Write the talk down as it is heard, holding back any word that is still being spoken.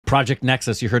Project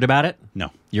Nexus, you heard about it?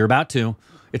 No. You're about to.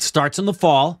 It starts in the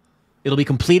fall. It'll be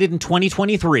completed in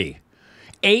 2023.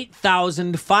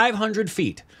 8,500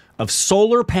 feet of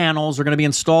solar panels are going to be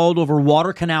installed over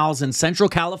water canals in Central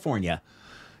California,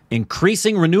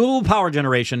 increasing renewable power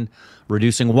generation,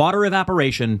 reducing water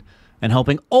evaporation, and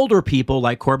helping older people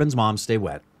like Korbin's mom stay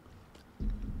wet.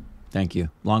 Thank you.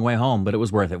 Long way home, but it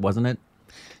was worth it, wasn't it?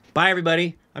 Bye,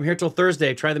 everybody. I'm here till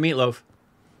Thursday. Try the meatloaf.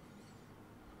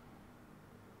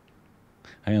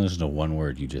 I didn't listen to one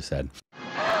word you just said.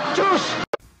 Juice!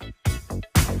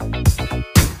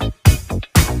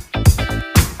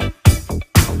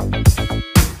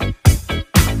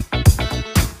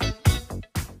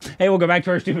 Hey, we'll go back to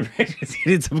our stupid Rick.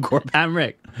 He did some Corbin. I'm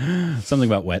Rick. Something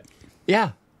about wet.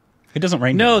 Yeah. It doesn't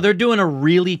rain. No, they're doing a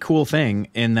really cool thing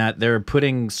in that they're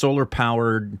putting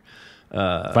solar-powered...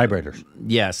 vibrators.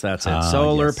 Yes, that's it.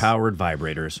 Solar-powered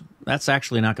vibrators. That's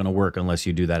actually not going to work unless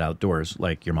you do that outdoors,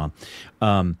 like your mom.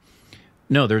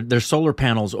 No, they're solar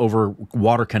panels over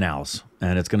water canals,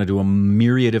 and it's going to do a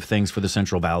myriad of things for the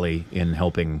Central Valley in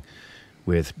helping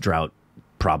with drought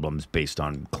problems based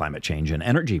on climate change and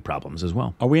energy problems as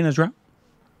well. Are we in a drought?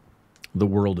 The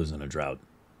world is in a drought,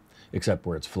 except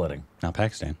where it's flooding. Not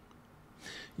Pakistan.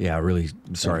 Yeah, really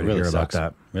sorry to hear about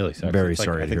that. Really sucks. Very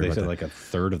sorry to hear about that. I think they said like a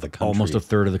third of the country. Almost a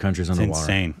third of the country's underwater.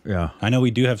 Insane. Yeah. I know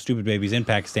we do have stupid babies in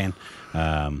Pakistan.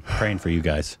 Praying for you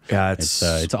guys. Yeah, it's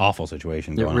an awful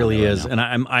situation going on. It really right is.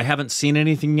 now. And I haven't seen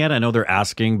anything yet. I know they're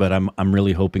asking, but I'm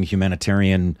really hoping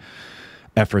humanitarian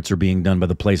efforts are being done by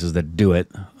the places that do it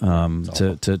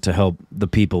to help the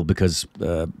people, because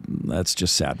that's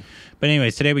just sad. But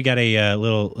anyways, today we got a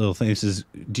little thing. This is,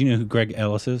 do you know who Greg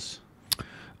Ellis is?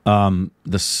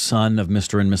 The son of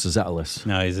Mr. and Mrs. Ellis.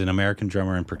 No, he's an American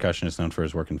drummer and percussionist known for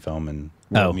his work in film and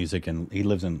music, and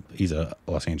he's a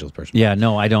Los Angeles person. Yeah,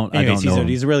 no, I don't know.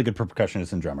 He's a really good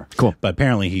percussionist and drummer. Cool. But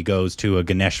apparently he goes to a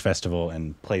Ganesh festival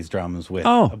and plays drums with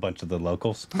a bunch of the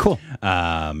locals. Cool.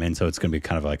 And so it's going to be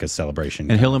kind of like a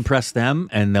celebration. And he'll impress them,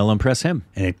 and they'll impress him.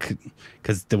 And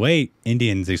because the way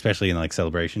Indians, especially in like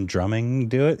celebration drumming,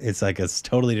 do it, it's like a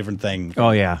totally different thing.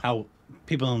 Oh, yeah. How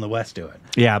people in the West do it.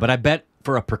 Yeah, but I bet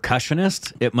for a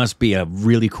percussionist, it must be a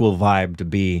really cool vibe to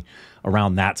be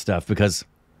around that stuff, because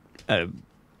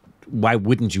why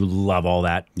wouldn't you love all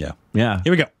that? Yeah. Yeah.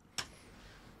 Here we go.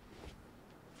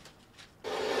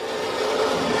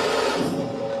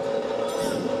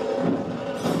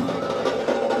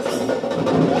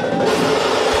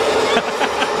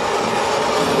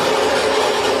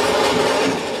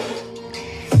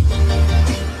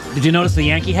 Did you notice the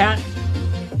Yankee hat?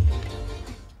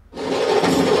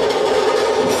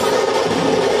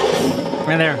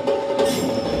 Right there.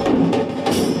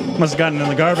 Must have gotten in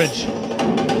the garbage.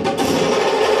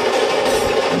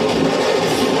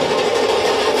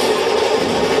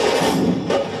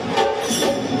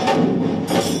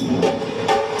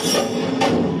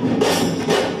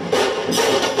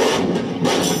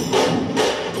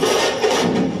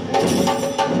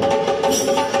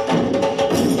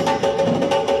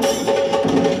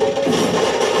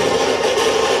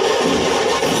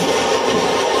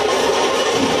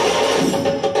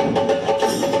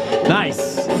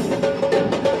 Nice.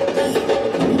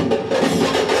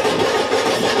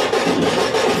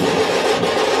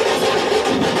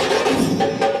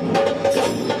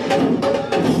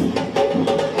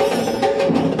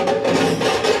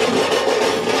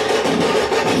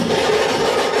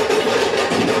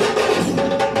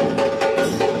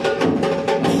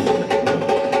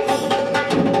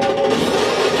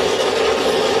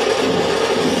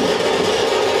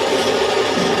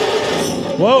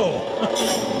 Whoa.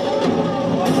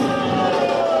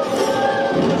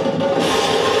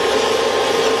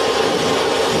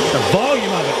 The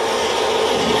volume of it.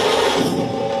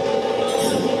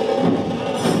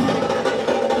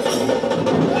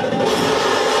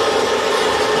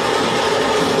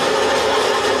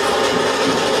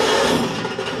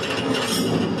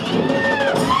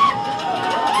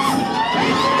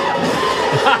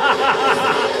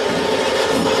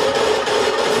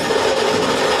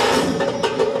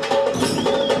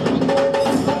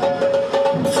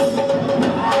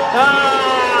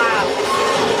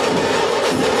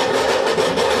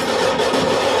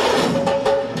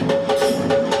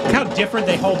 Look how different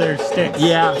they hold their sticks.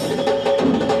 Yeah.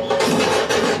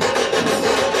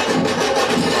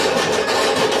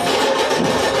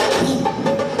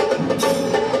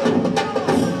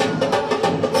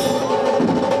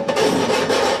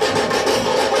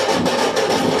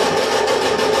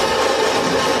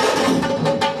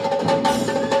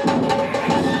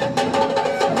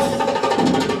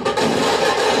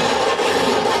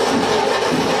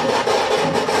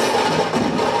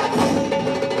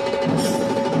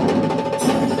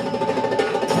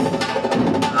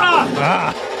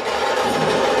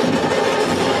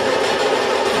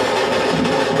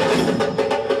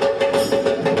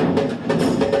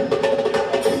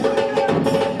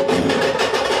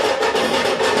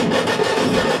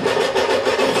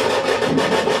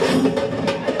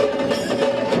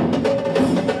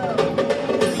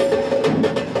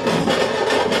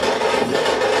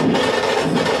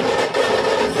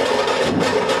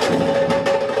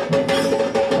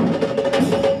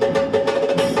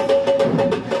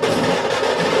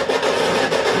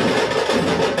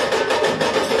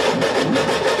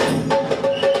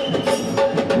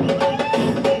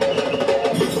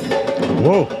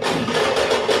 Whoa.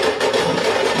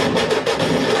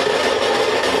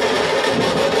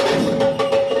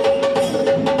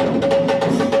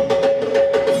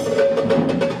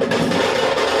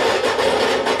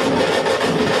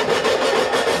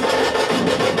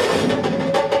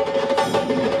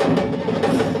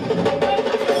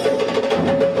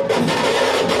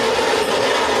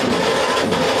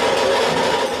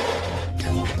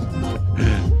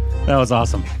 That was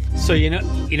awesome. So you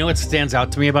know what stands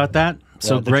out to me about that?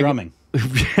 So the drumming.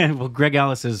 Well, Greg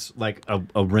Ellis is like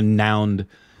a renowned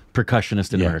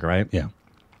percussionist in America, right? Yeah.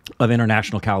 Of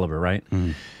international caliber, right?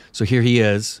 So here he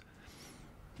is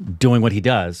doing what he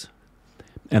does,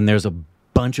 and there's a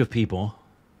bunch of people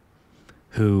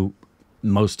who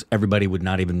most everybody would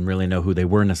not even really know who they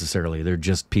were necessarily. They're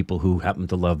just people who happen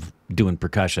to love doing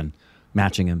percussion,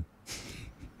 matching him.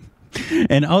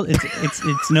 And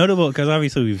it's notable because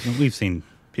obviously we've seen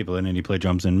people in indie play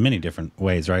drums in many different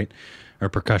ways, right? Or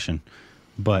percussion,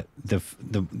 but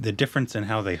the difference in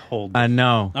how they hold. I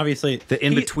know. Obviously, the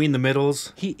in between the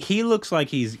middles. He looks like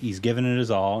he's giving it his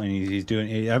all, and he's doing.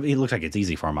 He looks like it's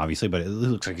easy for him, obviously, but it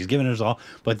looks like he's giving it his all.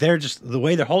 But they're just the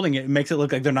way they're holding it makes it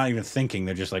look like they're not even thinking.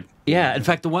 They're just like yeah. In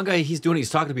fact, the one guy he's doing it,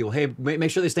 he's talking to people. Hey, make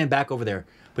sure they stand back over there.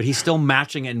 But he's still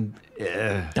matching, and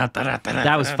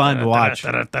that was fun to watch.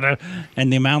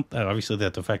 And the amount, obviously,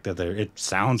 the fact that it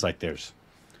sounds like there's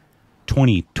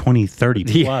 20,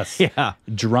 30 plus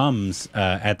drums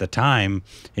at the time.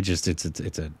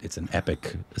 It's an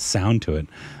epic sound to it.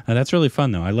 That's really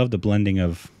fun, though. I love the blending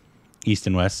of East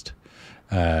and West.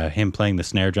 Him playing the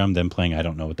snare drum, then playing, I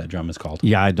don't know what that drum is called.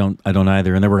 Yeah, I don't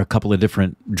either. And there were a couple of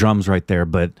different drums right there,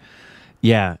 but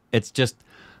yeah, it's just.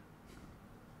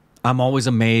 I'm always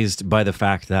amazed by the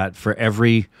fact that for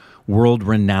every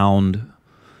world-renowned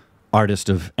artist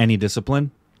of any discipline,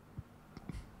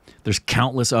 there's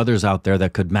countless others out there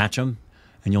that could match them,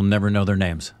 and you'll never know their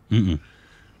names. You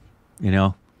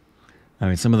know? I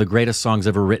mean, some of the greatest songs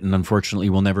ever written, unfortunately,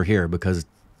 we'll never hear because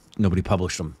nobody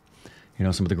published them. You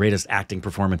know, some of the greatest acting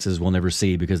performances we'll never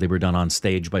see because they were done on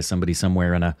stage by somebody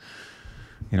somewhere in a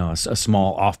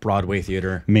small off-Broadway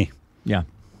theater. Me. Yeah.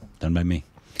 Done by me.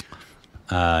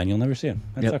 And you'll never see him.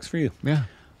 That sucks for you. Yeah.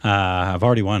 I've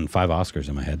already won 5 Oscars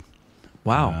in my head.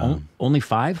 Wow. Only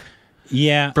 5?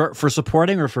 Yeah. For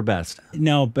supporting or for best?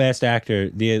 No, best actor.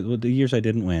 The years I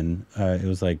didn't win, it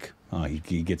was like, oh,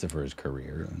 he gets it for his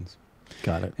career.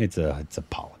 Got it. It's a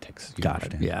politics. Got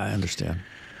it. Yeah, I understand.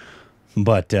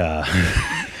 But but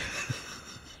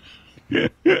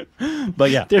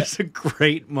yeah, there's a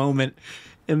great moment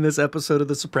in this episode of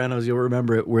The Sopranos. You'll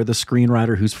remember it, where the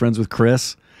screenwriter who's friends with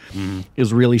Chris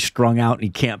is really strung out and he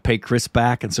can't pay Chris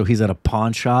back, and so he's at a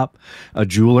pawn shop, a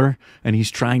jeweler, and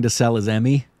he's trying to sell his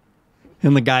Emmy,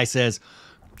 and the guy says,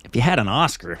 "If you had an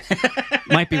Oscar,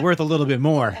 might be worth a little bit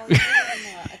more."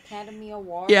 Academy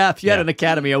Award. Yeah, if you had an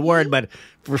Academy Award, but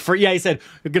for he said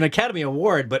an Academy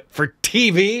Award, but for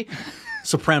TV.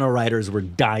 Soprano writers were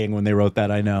dying when they wrote that.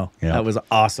 I know. Yeah. That was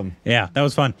awesome. Yeah, that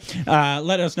was fun.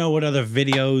 Let us know what other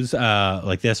videos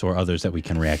like this or others that we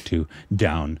can react to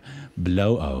down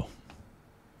below.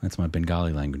 That's my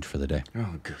Bengali language for the day.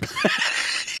 Oh, good.